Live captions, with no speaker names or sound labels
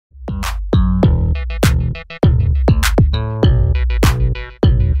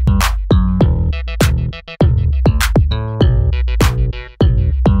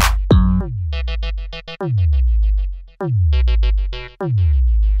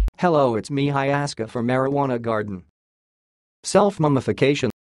Hello, it's me Hyaska for Marijuana Garden. Self-mummification.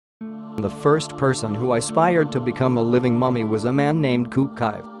 The first person who aspired to become a living mummy was a man named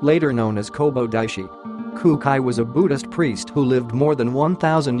Kukai, later known as Kobo Daishi. Kukai was a Buddhist priest who lived more than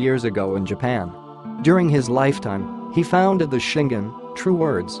 1,000 years ago in Japan. During his lifetime, he founded the Shingon, true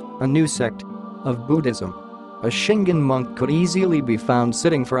words, a new sect of Buddhism. A Shingon monk could easily be found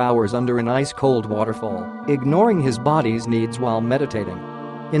sitting for hours under an ice-cold waterfall, ignoring his body's needs while meditating.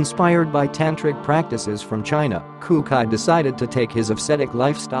 Inspired by Tantric practices from China, Kukai decided to take his ascetic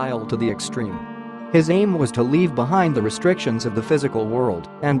lifestyle to the extreme. His aim was to leave behind the restrictions of the physical world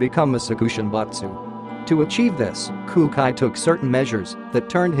and become a sokushinbutsu. To achieve this, Kukai took certain measures that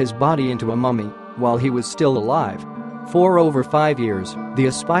turned his body into a mummy while he was still alive. For over 5 years, the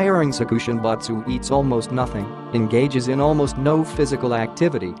aspiring sokushinbutsu eats almost nothing, engages in almost no physical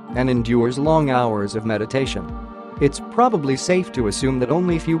activity, and endures long hours of meditation. It's probably safe to assume that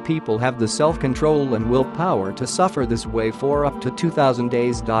only few people have the self-control and willpower to suffer this way for up to 2,000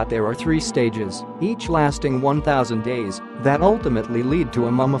 days. There are 3 stages, each lasting 1,000 days, that ultimately lead to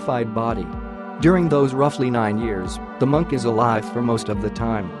a mummified body. During those roughly 9 years, the monk is alive for most of the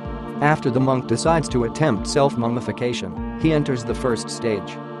time. After the monk decides to attempt self-mummification, he enters the first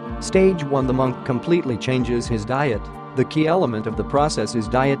stage. Stage 1. The monk completely changes his diet. The key element of the process is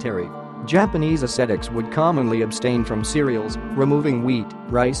dietary. Japanese ascetics would commonly abstain from cereals, removing wheat,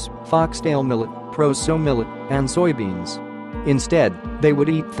 rice, foxtail millet, proso millet, and soybeans. Instead, they would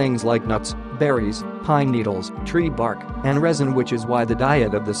eat things like nuts, berries, pine needles, tree bark, and resin, which is why the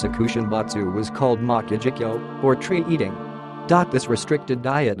diet of the sokushinbutsu was called makujikyo, or tree eating. This restricted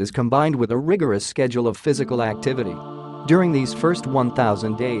diet is combined with a rigorous schedule of physical activity. During these first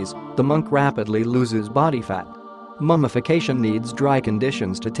 1,000 days, the monk rapidly loses body fat. Mummification needs dry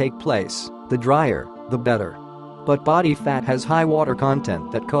conditions to take place, the drier, the better. But body fat has high water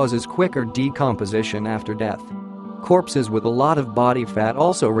content that causes quicker decomposition after death. Corpses with a lot of body fat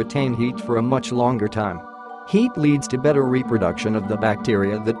also retain heat for a much longer time. Heat leads to better reproduction of the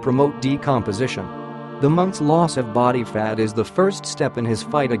bacteria that promote decomposition. The monk's loss of body fat is the first step in his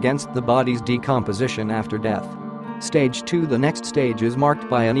fight against the body's decomposition after death. Stage 2. The next stage is marked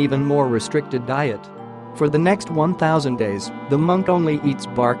by an even more restricted diet. For the next 1,000 days, the monk only eats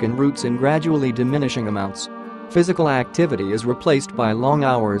bark and roots in gradually diminishing amounts. Physical activity is replaced by long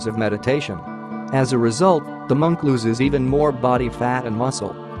hours of meditation. As a result, the monk loses even more body fat and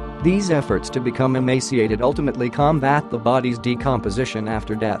muscle. These efforts to become emaciated ultimately combat the body's decomposition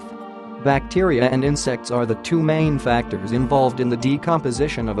after death. Bacteria and insects are the 2 main factors involved in the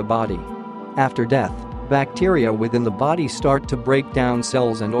decomposition of a body. After death, bacteria within the body start to break down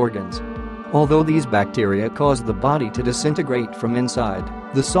cells and organs. Although these bacteria cause the body to disintegrate from inside,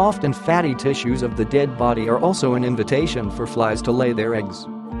 the soft and fatty tissues of the dead body are also an invitation for flies to lay their eggs.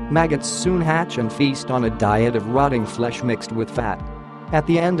 Maggots soon hatch and feast on a diet of rotting flesh mixed with fat. At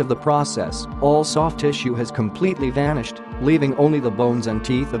the end of the process, all soft tissue has completely vanished, leaving only the bones and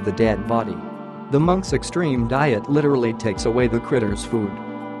teeth of the dead body. The monk's extreme diet literally takes away the critter's food.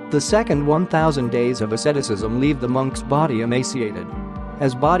 The second 1,000 days of asceticism leave the monk's body emaciated.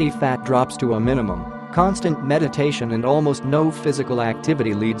 As body fat drops to a minimum, constant meditation and almost no physical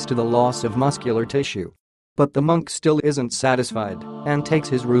activity leads to the loss of muscular tissue. But the monk still isn't satisfied and takes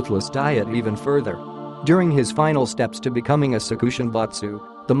his ruthless diet even further. During his final steps to becoming a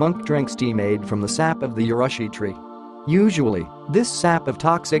sokushinbutsu, the monk drinks tea made from the sap of the urushi tree. Usually, this sap of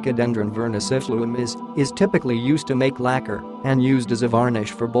Toxicodendron vernicifluum is typically used to make lacquer and used as a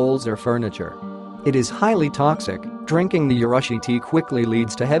varnish for bowls or furniture. It is highly toxic. Drinking the urushi tea quickly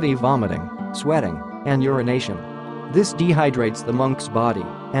leads to heavy vomiting, sweating, and urination. This dehydrates the monk's body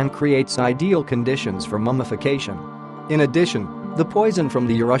and creates ideal conditions for mummification. In addition, the poison from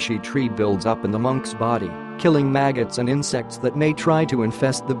the urushi tree builds up in the monk's body, killing maggots and insects that may try to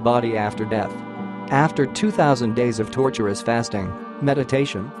infest the body after death. After 2,000 days of torturous fasting,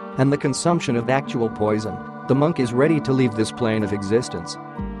 meditation, and the consumption of actual poison, the monk is ready to leave this plane of existence.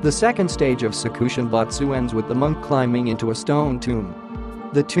 The second stage of sokushinbutsu ends with the monk climbing into a stone tomb.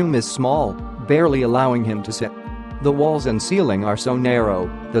 The tomb is small, barely allowing him to sit. The walls and ceiling are so narrow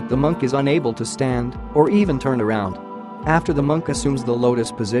that the monk is unable to stand or even turn around. After the monk assumes the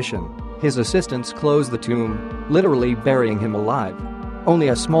lotus position, his assistants close the tomb, literally burying him alive. Only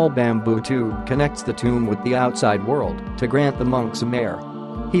a small bamboo tube connects the tomb with the outside world to grant the monk some air.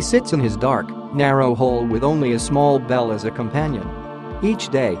 He sits in his dark, narrow hole with only a small bell as a companion. Each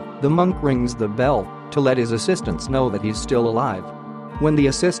day, the monk rings the bell to let his assistants know that he's still alive. When the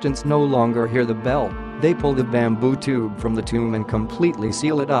assistants no longer hear the bell, they pull the bamboo tube from the tomb and completely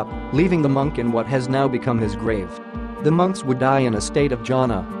seal it up, leaving the monk in what has now become his grave. The monks would die in a state of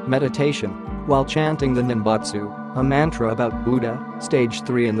jhana, meditation, while chanting the Nimbutsu, a mantra about Buddha. Stage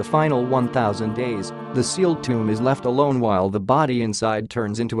 3. In the final 1000 days, the sealed tomb is left alone while the body inside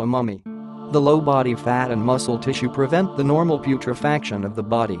turns into a mummy. The low body fat and muscle tissue prevent the normal putrefaction of the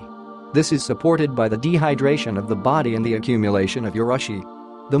body. This is supported by the dehydration of the body and the accumulation of urushi.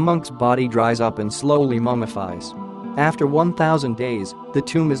 The monk's body dries up and slowly mummifies. After 1000 days, the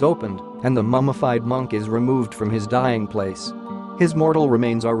tomb is opened, and the mummified monk is removed from his dying place. His mortal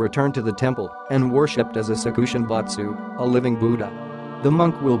remains are returned to the temple and worshipped as a sokushinbutsu, a living Buddha. The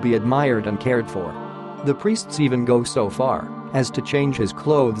monk will be admired and cared for. The priests even go so far as to change his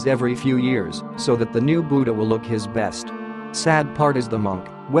clothes every few years so that the new Buddha will look his best. Sad part is the monk,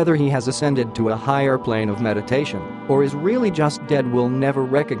 whether he has ascended to a higher plane of meditation or is really just dead, will never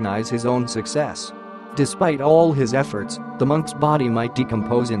recognize his own success. Despite all his efforts, the monk's body might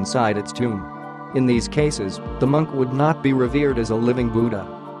decompose inside its tomb. In these cases, the monk would not be revered as a living Buddha.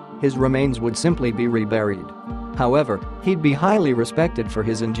 His remains would simply be reburied. However, he'd be highly respected for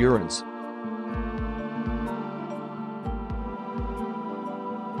his endurance